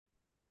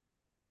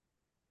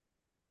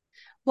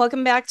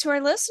Welcome back to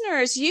our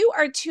listeners. You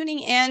are tuning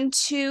in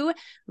to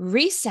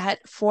Reset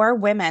for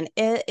Women.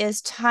 It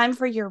is time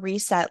for your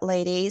reset,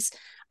 ladies.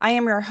 I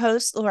am your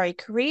host, Lori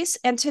Carice,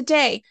 and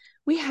today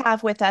we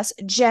have with us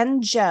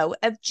Jen Joe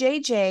of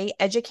JJ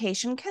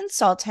Education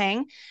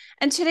Consulting.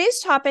 And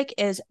today's topic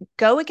is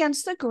Go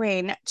Against the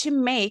Grain to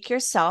Make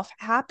Yourself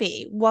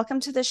Happy. Welcome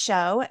to the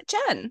show,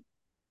 Jen.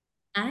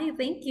 Hi,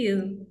 thank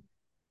you.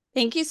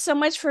 Thank you so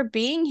much for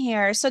being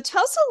here. So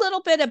tell us a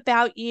little bit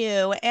about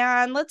you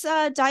and let's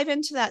dive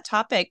into that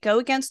topic. Go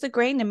against the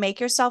grain to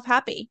make yourself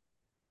happy.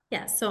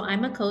 Yeah, so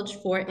I'm a coach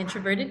for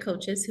introverted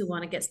coaches who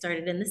want to get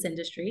started in this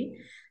industry.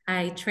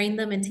 I train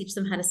them and teach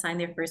them how to sign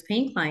their first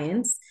paying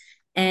clients.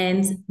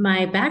 And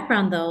my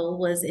background, though,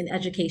 was in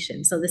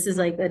education. So this is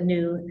like a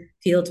new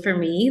field for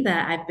me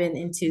that I've been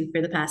into for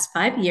the past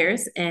 5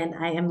 years, and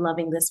I am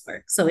loving this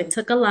work. So it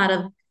took a lot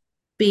of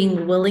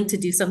being willing to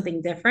do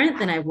something different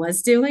than I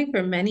was doing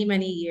for many,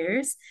 many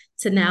years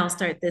to now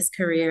start this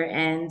career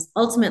and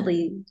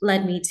ultimately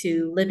led me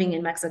to living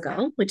in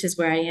Mexico, which is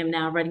where I am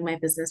now running my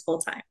business full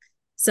time.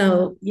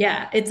 So,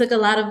 yeah, it took a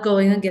lot of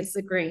going against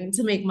the grain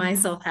to make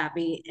myself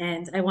happy.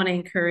 And I want to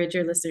encourage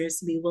your listeners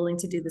to be willing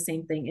to do the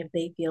same thing if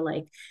they feel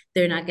like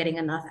they're not getting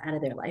enough out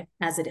of their life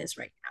as it is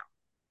right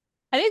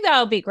I think that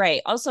would be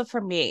great. Also, for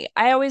me,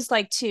 I always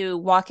like to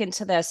walk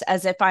into this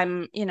as if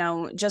I'm,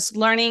 just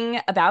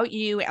learning about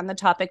you and the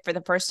topic for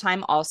the first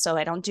time. Also,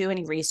 I don't do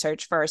any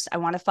research first. I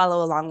want to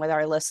follow along with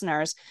our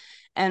listeners.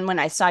 And when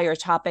I saw your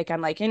topic,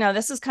 I'm like,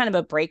 this is kind of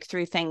a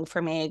breakthrough thing for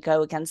me.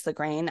 Go against the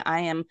grain.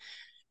 I am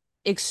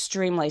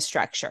extremely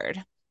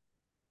structured.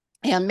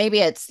 And maybe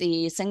it's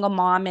the single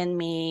mom in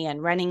me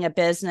and running a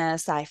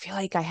business. I feel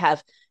like I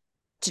have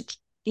to,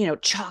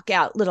 chalk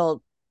out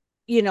little,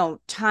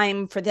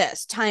 time for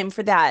this, time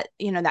for that,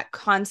 that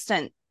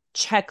constant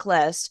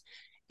checklist.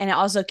 And it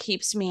also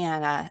keeps me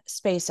in a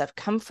space of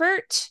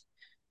comfort.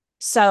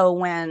 So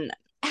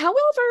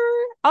however,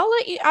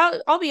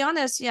 I'll be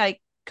honest, yeah,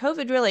 like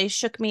COVID really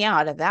shook me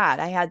out of that.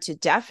 I had to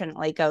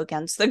definitely go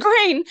against the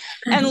grain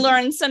and now.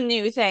 learn some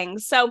new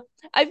things. So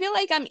I feel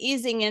like I'm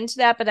easing into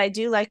that, but I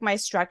do like my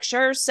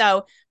structure.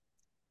 So,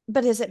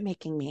 but is it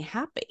making me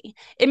happy?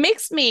 It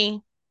makes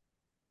me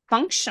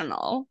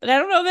functional, but I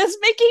don't know if it's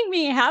making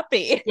me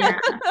happy. Yeah.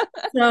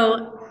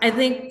 So I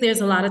think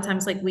there's a lot of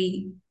times like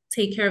we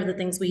take care of the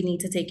things we need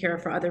to take care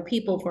of for other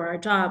people, for our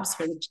jobs,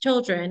 for the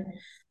children.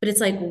 But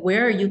it's like,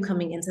 where are you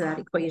coming into that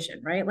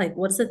equation, right? Like,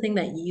 what's the thing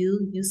that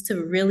you used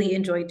to really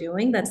enjoy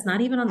doing that's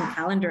not even on the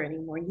calendar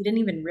anymore? You didn't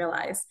even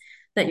realize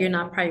that you're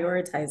not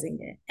prioritizing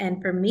it.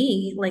 And for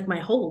me, like, my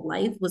whole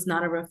life was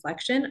not a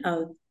reflection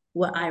of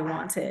what I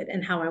wanted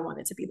and how I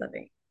wanted to be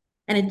living.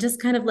 And it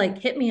just kind of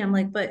like hit me. I'm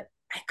like, but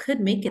I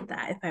could make it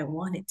that if I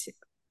wanted to.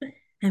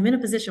 I'm in a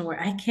position where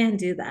I can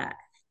do that.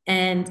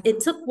 And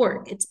it took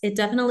work. It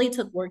definitely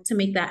took work to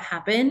make that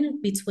happen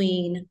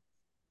between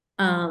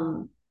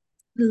um,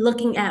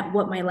 looking at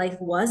what my life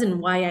was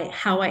and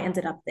how I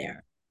ended up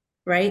there.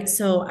 Right.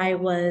 So I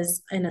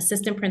was an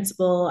assistant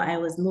principal. I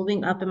was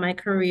moving up in my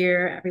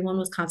career. Everyone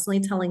was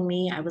constantly telling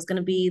me I was going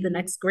to be the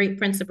next great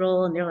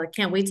principal. And they're like,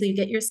 can't wait till you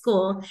get your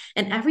school.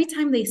 And every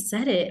time they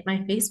said it,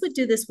 my face would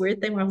do this weird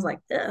thing where I was like,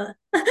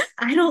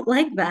 I don't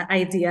like that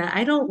idea.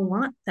 I don't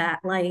want that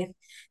life.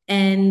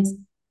 And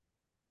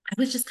I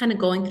was just kind of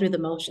going through the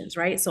motions,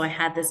 right? So I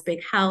had this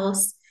big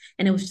house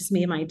and it was just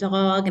me and my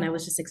dog, and I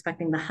was just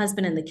expecting the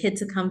husband and the kid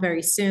to come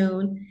very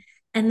soon.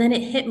 And then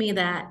it hit me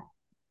that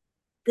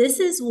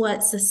this is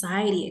what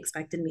society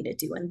expected me to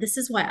do. And this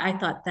is why I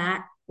thought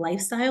that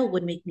lifestyle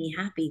would make me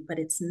happy, but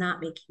it's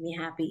not making me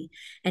happy.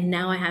 And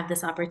now I have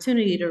this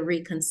opportunity to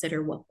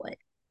reconsider what would.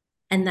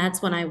 And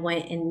that's when I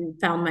went and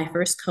found my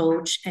first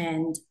coach,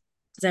 and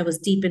because I was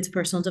deep into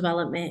personal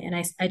development and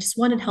I just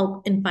wanted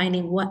help in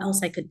finding what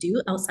else I could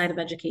do outside of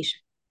education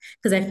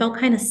because I felt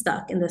kind of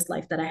stuck in this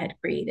life that I had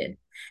created.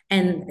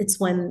 And it's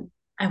when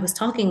I was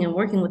talking and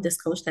working with this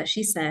coach that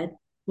she said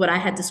what I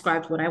had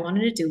described what I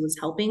wanted to do was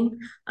helping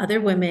other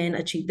women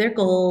achieve their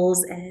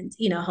goals and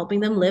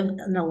helping them live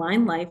an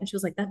aligned life. And she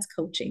was like, that's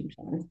coaching,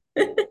 Jen.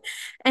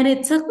 And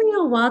it took me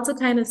a while to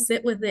kind of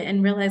sit with it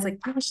and realize like,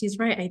 oh, she's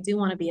right. I do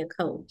want to be a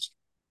coach.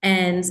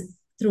 And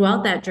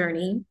throughout that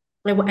journey,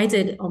 I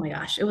did, oh my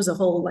gosh, it was a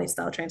whole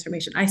lifestyle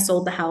transformation. I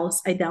sold the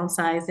house, I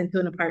downsized into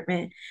an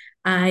apartment.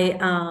 I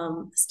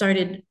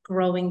started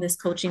growing this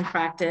coaching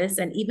practice.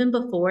 And even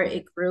before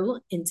it grew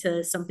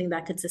into something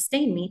that could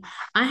sustain me,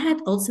 I had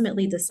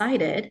ultimately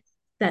decided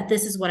that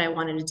this is what I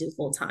wanted to do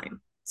full time.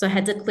 So I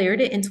had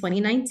declared it in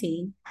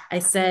 2019. I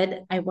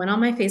said, I went on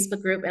my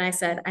Facebook group and I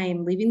said, I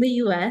am leaving the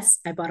US.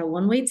 I bought a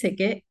one-way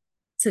ticket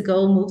to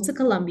go move to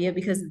Colombia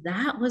because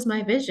that was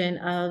my vision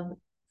of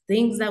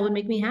things that would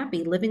make me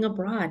happy, living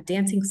abroad,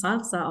 dancing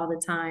salsa all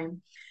the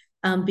time,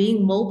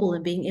 being mobile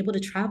and being able to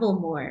travel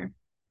more.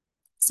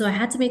 So I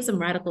had to make some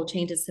radical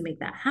changes to make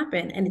that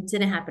happen. And it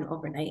didn't happen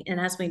overnight. And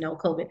as we know,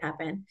 COVID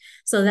happened.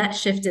 So that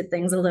shifted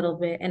things a little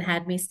bit and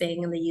had me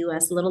staying in the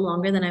US a little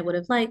longer than I would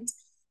have liked.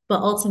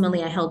 But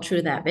ultimately, I held true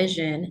to that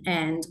vision.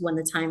 And when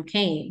the time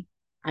came,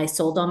 I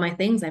sold all my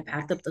things. I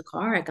packed up the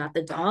car, I got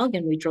the dog,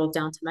 and we drove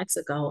down to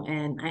Mexico.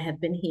 And I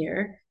have been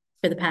here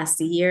for the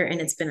past year,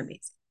 and it's been amazing.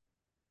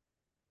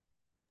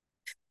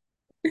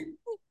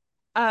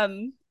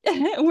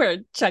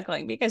 We're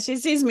chuckling because she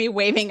sees me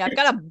waving. I've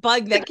got a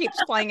bug that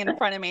keeps flying in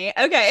front of me.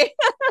 Okay.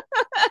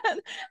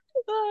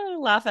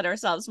 Laugh at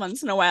ourselves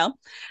once in a while.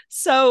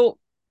 So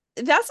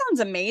that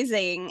sounds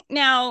amazing.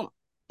 Now,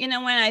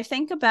 when I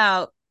think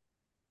about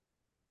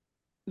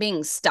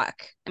being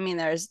stuck, I mean,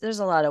 there's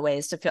a lot of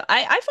ways to feel.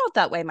 I felt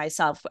that way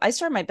myself. I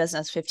started my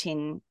business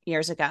 15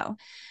 years ago,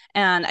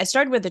 and I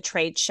started with a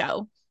trade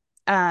show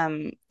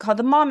called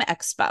the Mom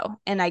Expo,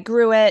 and I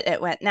grew it.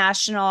 It went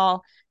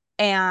national,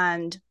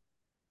 and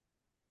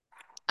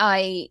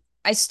I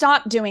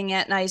stopped doing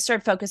it and I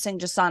started focusing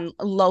just on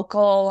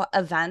local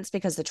events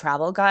because the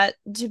travel got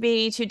to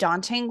be too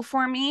daunting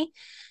for me.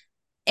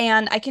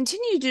 And I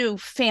continue to do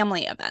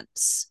family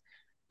events.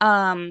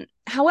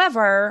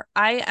 However,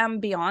 I am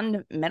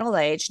beyond middle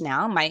age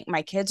now.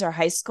 My kids are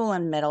high school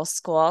and middle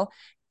school,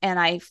 and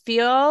I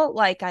feel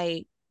like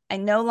I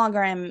no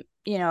longer am,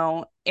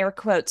 air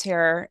quotes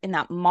here, in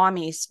that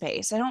mommy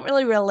space. I don't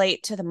really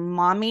relate to the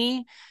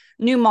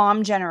new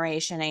mom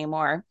generation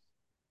anymore.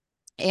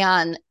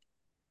 And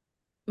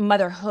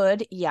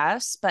motherhood,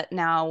 yes, but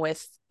now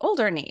with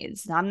older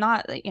needs. I'm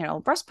not,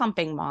 breast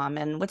pumping mom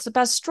and what's the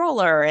best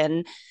stroller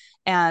and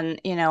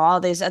all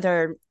these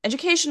other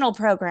educational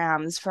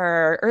programs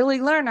for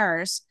early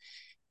learners.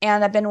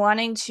 And I've been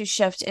wanting to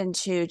shift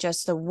into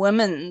just the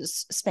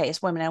women's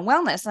space, women and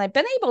wellness. And I've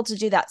been able to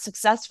do that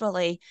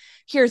successfully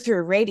here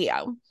through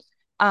radio.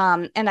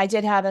 And I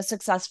did have a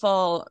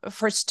successful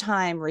first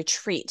time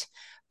retreat,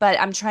 but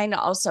I'm trying to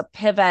also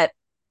pivot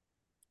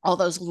all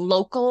those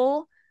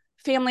local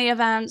family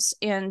events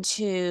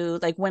into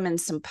like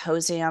women's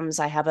symposiums.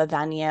 I have a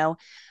venue.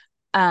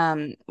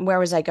 Where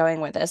was I going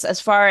with this?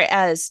 As far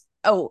as,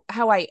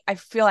 how I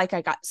feel like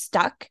I got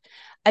stuck.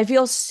 I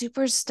feel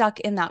super stuck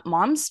in that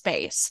mom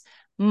space.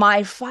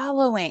 My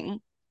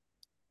following,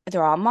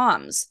 they're all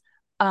moms.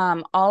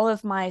 All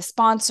of my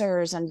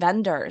sponsors and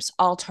vendors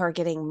all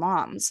targeting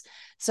moms.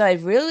 So I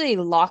really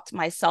locked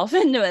myself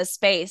into a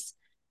space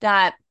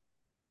that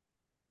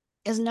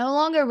is no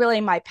longer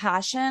really my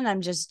passion.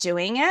 I'm just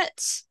doing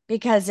it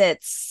because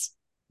it's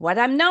what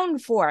I'm known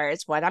for.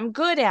 It's what I'm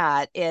good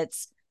at.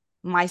 It's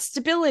my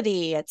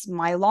stability. It's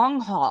my long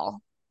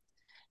haul.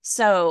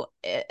 So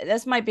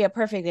this might be a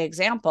perfect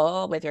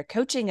example with your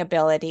coaching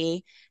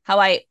ability, how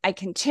I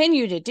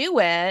continue to do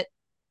it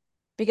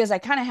because I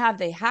kind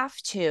of have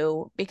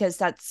to, because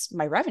that's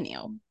my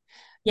revenue. But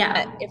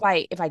Yeah.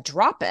 if I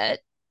drop it,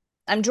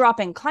 I'm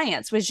dropping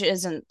clients, which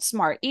isn't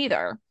smart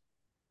either.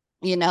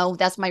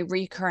 That's my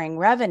recurring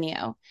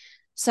revenue.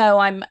 So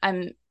I'm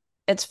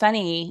it's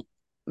funny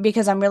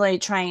because I'm really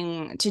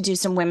trying to do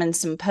some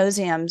women's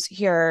symposiums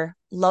here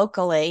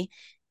locally.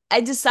 I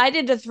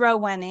decided to throw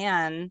one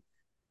in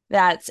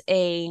that's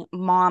a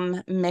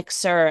mom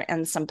mixer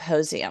and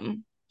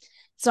symposium.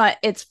 So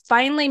it's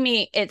finally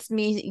me. It's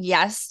me,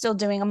 yes, still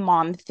doing a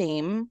mom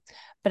theme,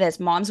 but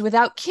as moms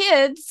without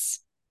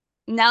kids.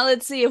 Now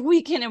let's see if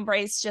we can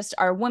embrace just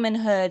our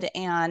womanhood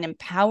and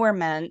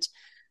empowerment.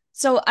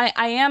 So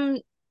I am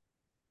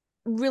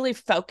really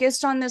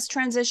focused on this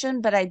transition,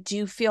 but I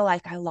do feel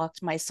like I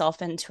locked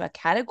myself into a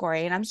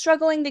category and I'm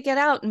struggling to get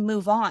out and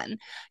move on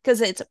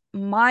because it's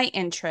my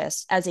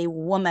interest as a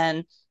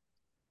woman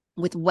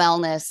with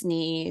wellness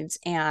needs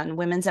and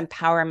women's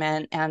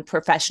empowerment and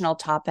professional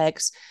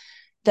topics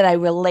that I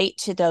relate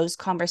to those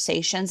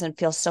conversations and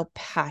feel so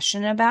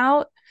passionate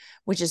about,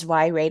 which is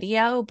why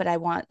radio, but I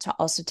want to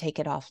also take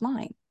it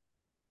offline.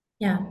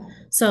 Yeah.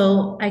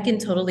 So I can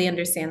totally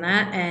understand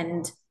that.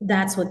 And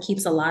that's what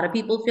keeps a lot of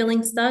people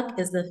feeling stuck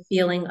is the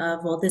feeling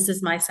of, well, this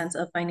is my sense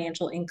of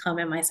financial income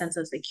and my sense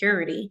of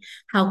security.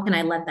 How can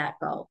I let that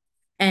go?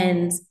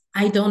 And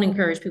I don't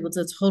encourage people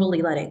to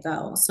totally let it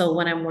go. So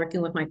when I'm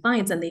working with my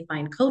clients and they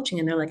find coaching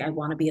and they're like, I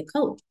want to be a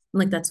coach, I'm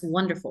like, that's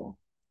wonderful.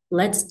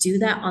 Let's do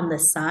that on the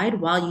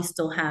side while you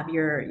still have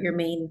your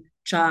main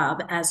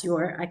job as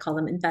your, I call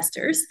them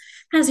investors,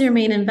 as your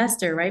main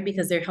investor, right?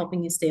 Because they're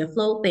helping you stay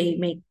afloat. They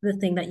make the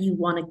thing that you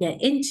want to get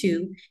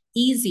into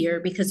easier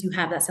because you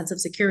have that sense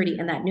of security,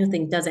 and that new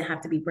thing doesn't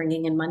have to be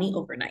bringing in money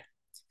overnight.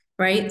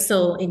 Right.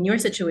 So in your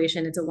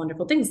situation, it's a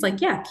wonderful thing. It's like,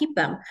 yeah, keep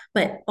them,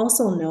 but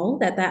also know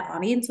that that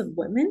audience of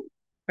women,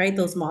 right?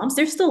 Those moms,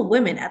 they're still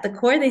women at the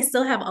core. They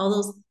still have all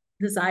those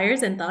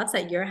desires and thoughts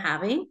that you're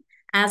having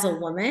as a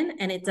woman.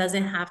 And it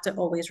doesn't have to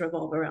always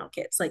revolve around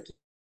kids. Like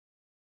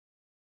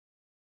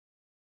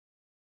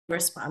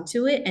respond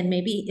to it. And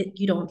maybe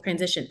you don't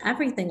transition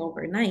everything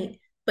overnight,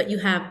 but you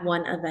have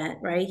one event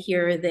right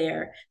here or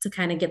there to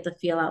kind of get the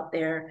feel out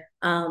there.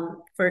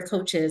 For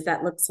coaches,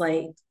 that looks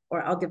like,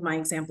 or I'll give my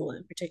example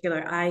in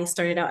particular. I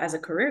started out as a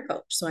career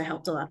coach. So I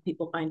helped a lot of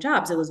people find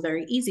jobs. It was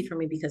very easy for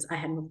me because I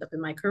had moved up in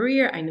my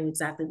career. I knew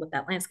exactly what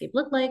that landscape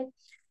looked like.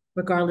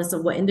 Regardless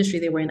of what industry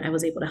they were in, I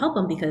was able to help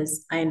them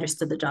because I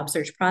understood the job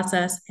search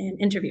process and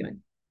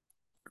interviewing.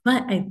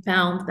 But I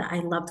found that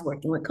I loved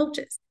working with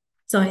coaches.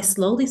 So I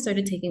slowly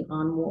started taking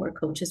on more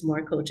coaches,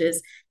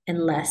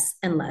 and less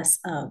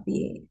of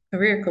the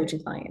career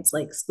coaching clients,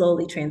 like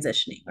slowly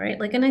transitioning, right?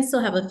 Like, and I still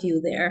have a few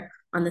there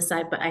on the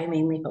side, but I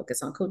mainly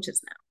focus on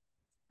coaches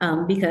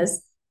now,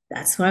 because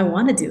that's what I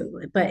want to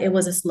do. But it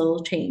was a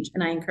slow change,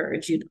 and I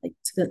encourage you to like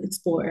to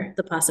explore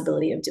the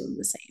possibility of doing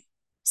the same.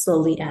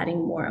 Slowly adding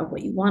more of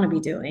what you want to be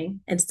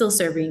doing, and still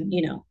serving,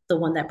 the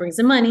one that brings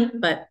in money,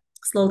 but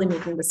slowly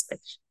making the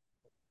switch.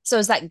 So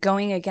is that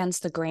going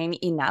against the grain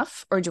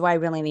enough, or do I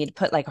really need to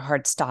put like a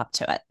hard stop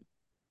to it?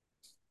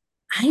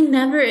 I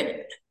never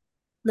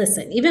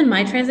listen. Even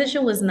my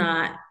transition was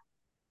not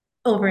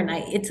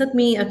overnight. It took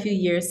me a few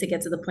years to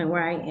get to the point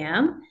where I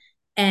am.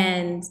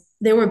 And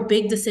there were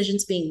big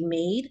decisions being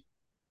made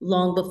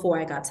long before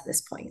I got to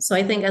this point. So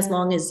I think as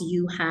long as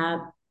you have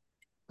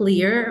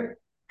clear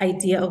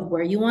idea of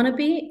where you want to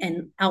be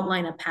and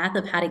outline a path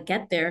of how to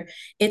get there,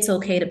 it's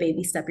okay to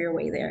baby step your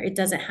way there. It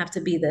doesn't have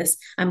to be this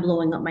I'm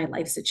blowing up my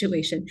life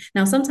situation.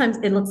 Now, sometimes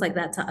it looks like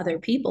that to other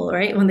people,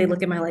 right? When they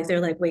look at my life, they're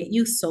like, wait,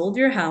 you sold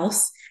your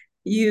house,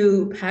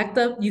 you packed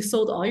up, you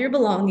sold all your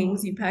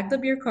belongings, you packed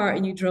up your car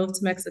and you drove to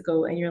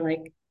Mexico, and you're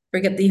like,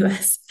 forget the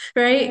US,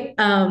 right?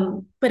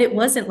 But it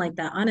wasn't like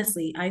that.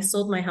 Honestly, I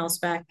sold my house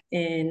back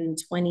in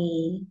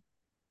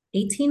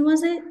 2018,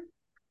 was it?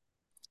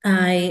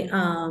 I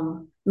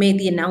made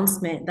the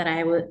announcement that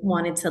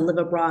wanted to live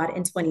abroad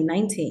in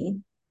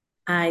 2019.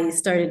 I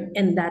started,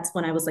 and that's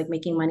when I was like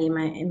making money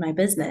in my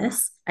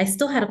business. I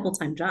still had a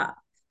full-time job.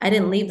 I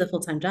didn't leave the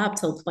full-time job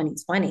till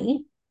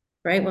 2020,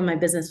 right? When my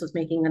business was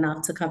making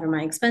enough to cover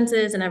my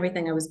expenses and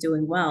everything, I was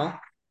doing well.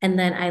 And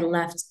then I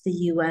left the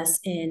US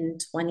in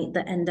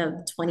the end of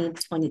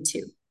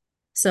 2022.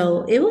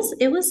 So it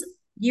was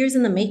years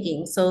in the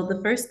making. So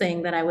the first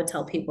thing that I would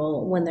tell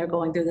people when they're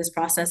going through this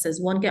process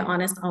is, one, get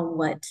honest on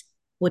what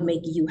would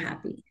make you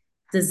happy.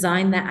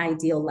 Design that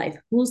ideal life.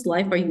 Whose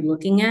life are you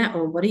looking at,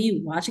 or what are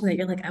you watching that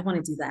you're like, I want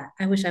to do that.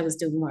 I wish I was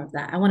doing more of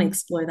that. I want to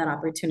explore that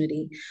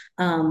opportunity.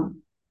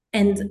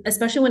 And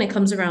especially when it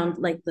comes around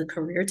like the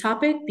career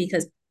topic,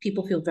 because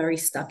people feel very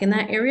stuck in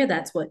that area.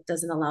 That's what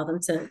doesn't allow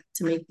them to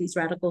make these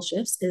radical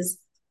shifts. Is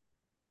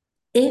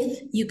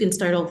if you can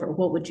start over,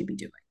 what would you be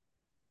doing?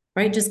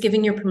 Right? Just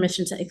giving your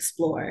permission to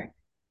explore.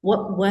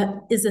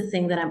 What is the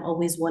thing that I'm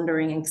always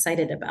wondering and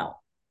excited about?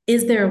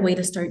 Is there a way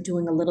to start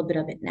doing a little bit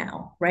of it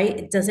now? Right?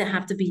 It doesn't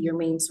have to be your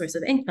main source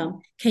of income.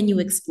 Can you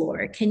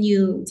explore? Can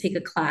you take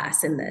a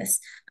class in this?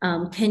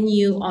 Can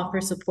you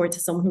offer support to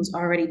someone who's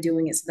already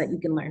doing it so that you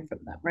can learn from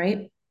them?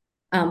 Right?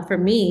 For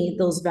me,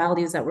 those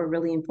values that were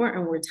really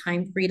important were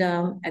time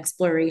freedom,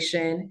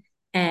 exploration,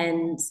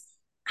 and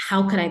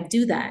how could I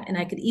do that? And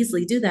I could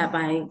easily do that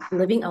by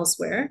living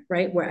elsewhere,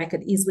 right? Where I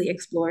could easily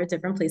explore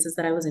different places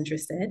that I was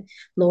interested,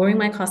 lowering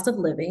my cost of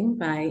living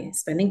by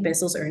spending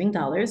pesos, earning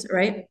dollars,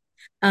 right?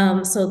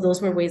 So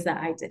those were ways that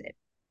I did it.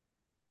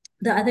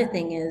 The other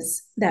thing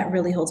is that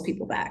really holds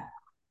people back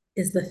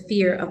is the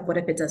fear of what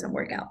if it doesn't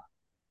work out,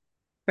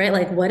 right?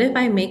 Like, what if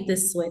I make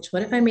this switch?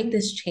 What if I make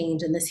this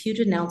change and this huge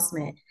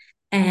announcement,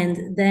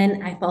 and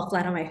then I fall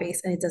flat on my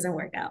face and it doesn't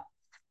work out?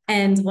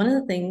 And one of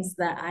the things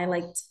that I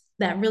liked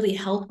that really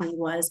helped me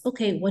was,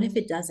 okay, what if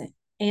it doesn't?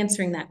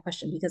 Answering that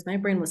question, because my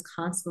brain was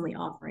constantly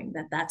offering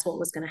that that's what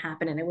was going to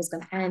happen and it was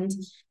going to end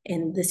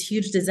in this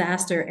huge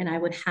disaster. And I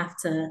would have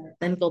to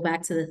then go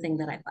back to the thing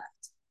that I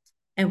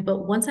left.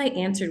 But once I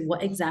answered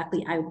what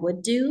exactly I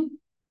would do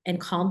and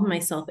calmed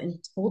myself and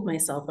told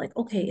myself, like,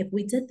 okay, if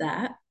we did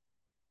that,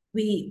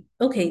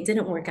 okay,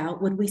 didn't work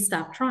out, would we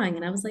stop trying?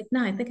 And I was like,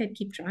 no, I think I'd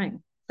keep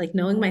trying. Like,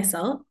 knowing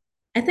myself,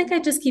 I think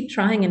I'd just keep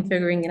trying and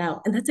figuring it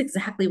out. And that's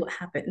exactly what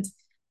happened,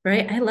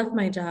 right? I left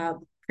my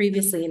job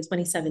previously in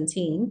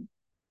 2017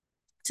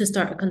 to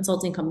start a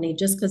consulting company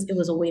just because it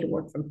was a way to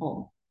work from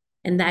home.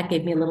 And that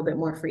gave me a little bit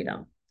more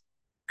freedom.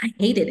 I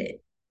hated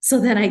it. So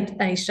then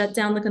I shut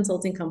down the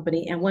consulting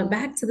company and went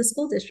back to the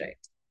school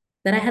district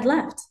that I had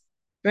left,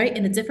 right?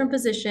 In a different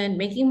position,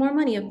 making more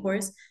money, of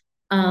course.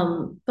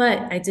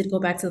 But I did go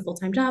back to the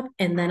full-time job,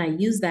 and then I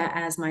used that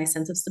as my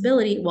sense of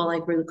stability while I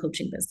grew the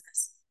coaching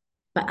business.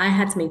 But I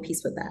had to make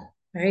peace with that,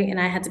 right? And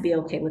I had to be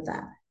okay with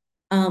that.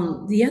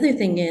 The other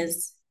thing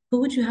is, who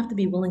would you have to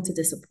be willing to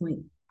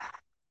disappoint?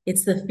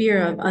 It's the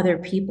fear of other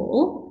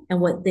people and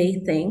what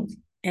they think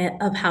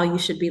of how you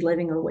should be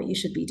living or what you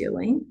should be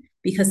doing.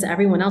 Because to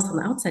everyone else on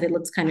the outside, it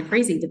looks kind of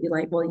crazy to be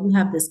like, well, you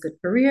have this good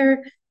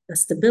career, the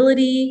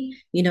stability,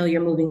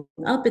 you're moving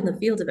up in the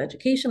field of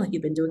education, like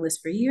you've been doing this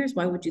for years.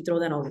 Why would you throw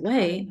that all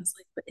away? And I was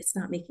like, but it's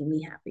not making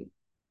me happy.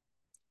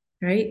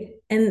 Right.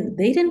 And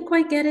they didn't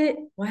quite get it,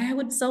 why I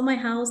would sell my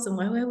house and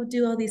why I would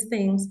do all these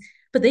things.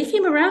 But they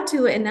came around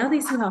to it, and now they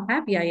see how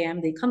happy I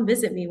am. They come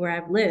visit me where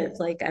I've lived.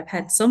 Like, I've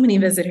had so many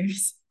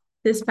visitors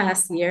this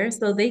past year.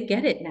 So they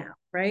get it now,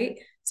 right?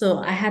 So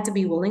I had to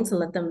be willing to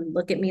let them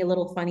look at me a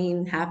little funny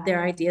and have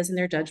their ideas and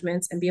their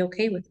judgments and be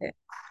okay with it.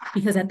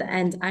 Because at the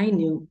end, I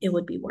knew it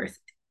would be worth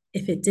it.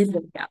 If it did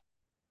work out,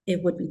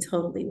 it would be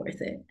totally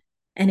worth it.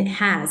 And it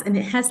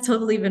has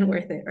totally been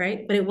worth it,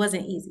 right? But it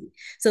wasn't easy.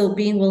 So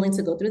being willing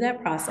to go through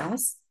that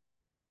process.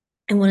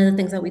 And one of the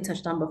things that we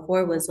touched on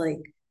before was like,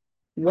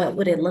 what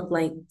would it look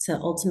like to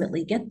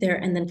ultimately get there,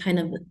 and then kind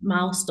of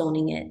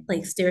milestoning it,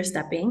 like stair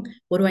stepping.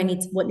 What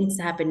needs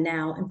to happen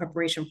now in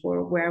preparation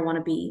for where I want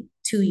to be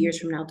 2 years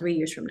from now, 3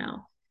 years from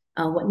now?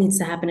 What needs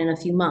to happen in a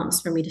few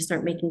months for me to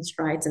start making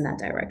strides in that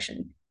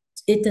direction?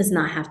 It does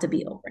not have to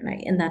be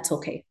overnight, and that's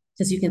okay,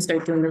 because you can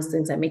start doing those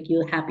things that make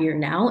you happier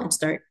now and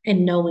start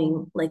and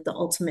knowing like the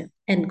ultimate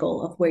end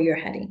goal of where you're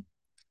heading.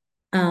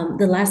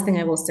 The last thing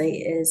I will say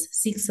is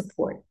seek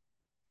support,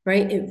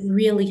 right? It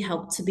really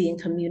helped to be in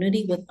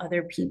community with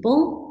other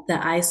people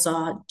that I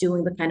saw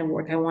doing the kind of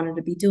work I wanted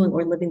to be doing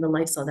or living the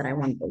lifestyle that I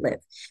wanted to live,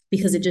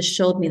 because it just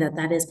showed me that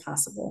that is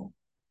possible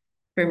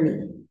for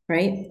me,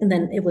 right? And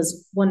then it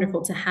was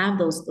wonderful to have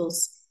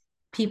those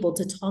people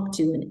to talk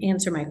to and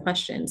answer my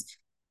questions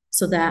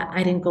so that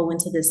I didn't go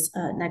into this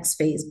next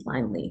phase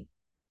blindly.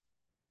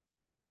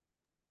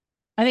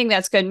 I think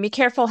that's good. And be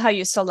careful how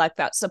you select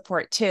that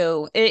support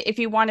too. If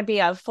you want to be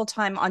a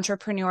full-time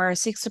entrepreneur,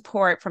 seek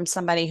support from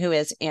somebody who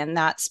is in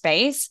that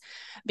space,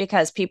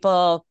 because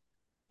people,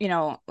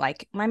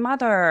 like my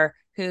mother,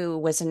 who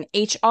was in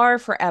HR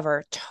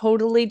forever,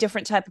 totally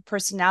different type of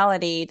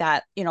personality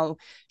that,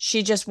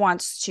 she just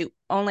wants to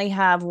only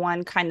have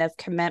one kind of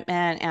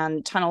commitment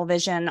and tunnel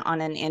vision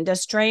on an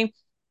industry.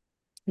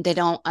 They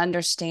don't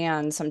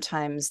understand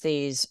sometimes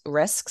these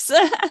risks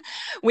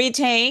we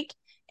take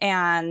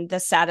and the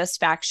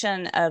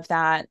satisfaction of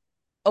that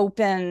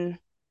open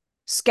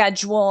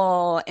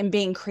schedule and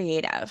being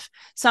creative.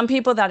 Some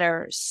people that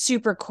are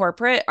super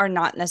corporate are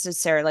not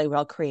necessarily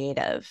real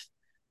creative,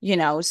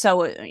 so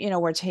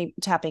we're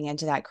tapping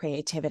into that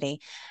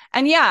creativity.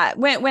 And yeah,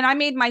 when I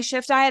made my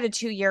shift, I had a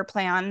 2-year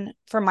plan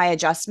for my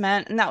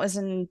adjustment, and that was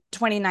in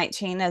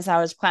 2019 as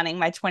I was planning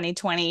my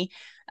 2020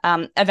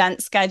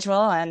 event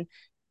schedule, and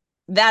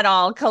that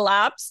all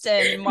collapsed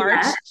in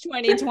March Yeah.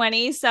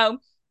 2020. So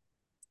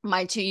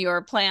my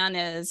 2-year plan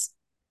is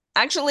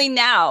actually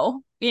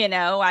now,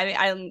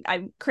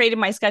 I created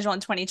my schedule in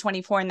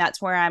 2024, and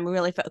that's where I'm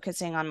really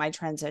focusing on my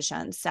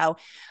transition. So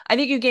I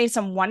think you gave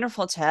some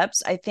wonderful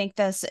tips. I think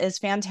this is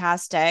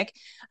fantastic.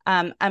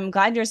 I'm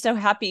glad you're so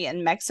happy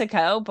in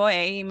Mexico.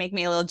 Boy, you make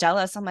me a little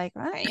jealous. I'm like,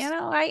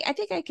 I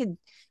think I could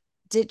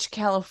ditch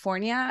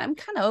California. I'm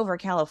kind of over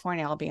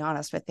California, I'll be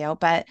honest with you.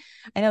 But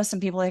I know some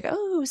people are like,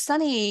 oh,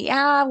 sunny.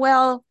 Yeah,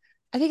 well,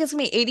 I think it's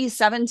gonna be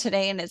 87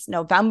 today and it's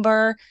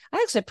November.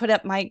 I actually put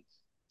up my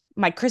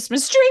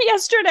Christmas tree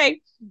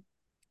yesterday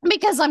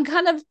because I'm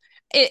kind of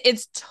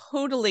it's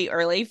totally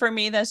early for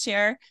me this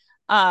year.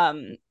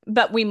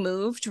 But we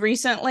moved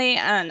recently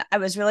and I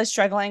was really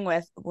struggling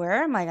with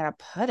where am I gonna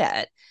put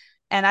it?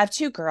 And I have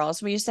two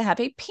girls. We used to have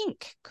a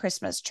pink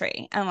Christmas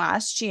tree. And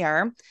last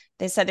year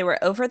they said they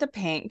were over the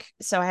pink.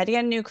 So I had to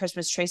get a new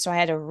Christmas tree. So I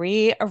had to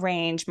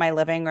rearrange my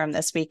living room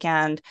this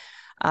weekend.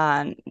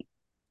 Um,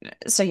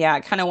 so yeah,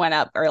 I kind of went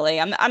up early.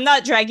 I'm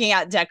not dragging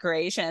out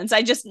decorations.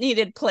 I just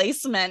needed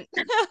placement.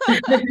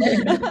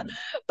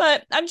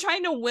 But I'm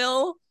trying to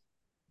will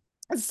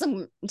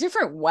some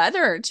different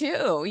weather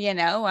too,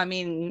 I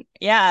mean,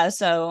 yeah,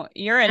 so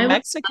you're I in would,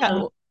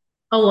 Mexico.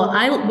 oh well,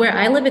 I where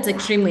I live, it's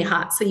extremely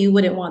hot, so you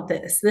wouldn't want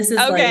this. This is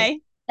like, Okay.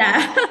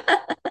 yeah.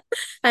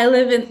 I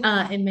live in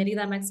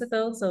Merida,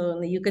 Mexico, so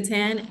in the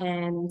Yucatan,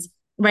 and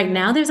right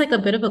now there's like a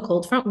bit of a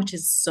cold front, which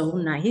is so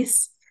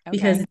nice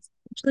because Okay. it's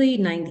usually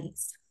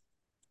 90s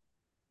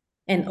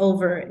and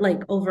over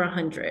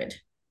 100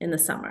 in the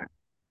summer.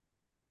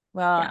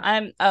 Well, Yeah.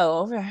 I'm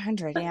over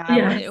 100.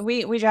 Yeah, Yeah.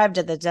 we drive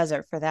to the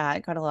desert for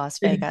that, go to Las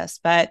Vegas,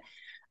 but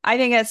I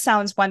think it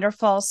sounds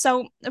wonderful.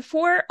 So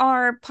for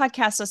our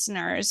podcast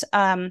listeners,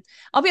 I'll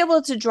be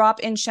able to drop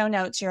in show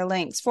notes your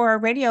links. For our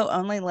radio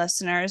only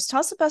listeners,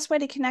 tell us the best way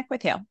to connect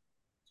with you.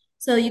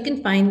 So you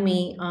can find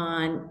me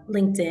on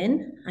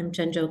LinkedIn. I'm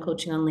Jenjo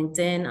Coaching on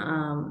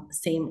LinkedIn.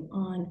 Same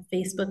on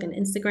Facebook and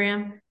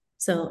Instagram.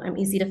 So I'm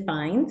easy to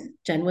find,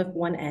 Jen with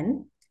one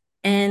N.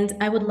 And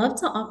I would love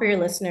to offer your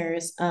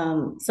listeners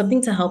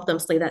something to help them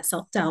slay that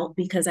self-doubt,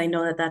 because I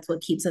know that that's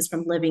what keeps us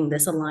from living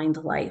this aligned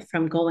life,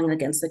 from going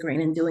against the grain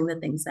and doing the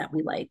things that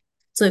we like.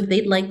 So if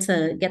they'd like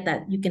to get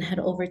that, you can head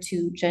over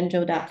to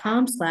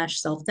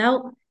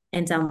jenjo.com/self-doubt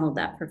and download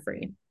that for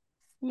free.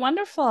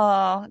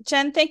 Wonderful.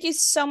 Jen, thank you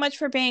so much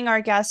for being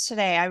our guest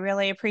today. I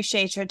really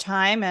appreciate your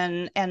time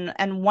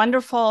and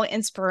wonderful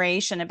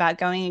inspiration about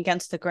going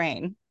against the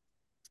grain.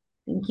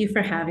 Thank you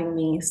for having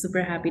me.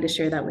 Super happy to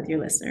share that with your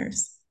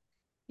listeners.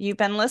 You've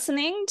been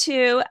listening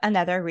to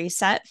another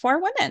Reset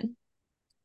for Women.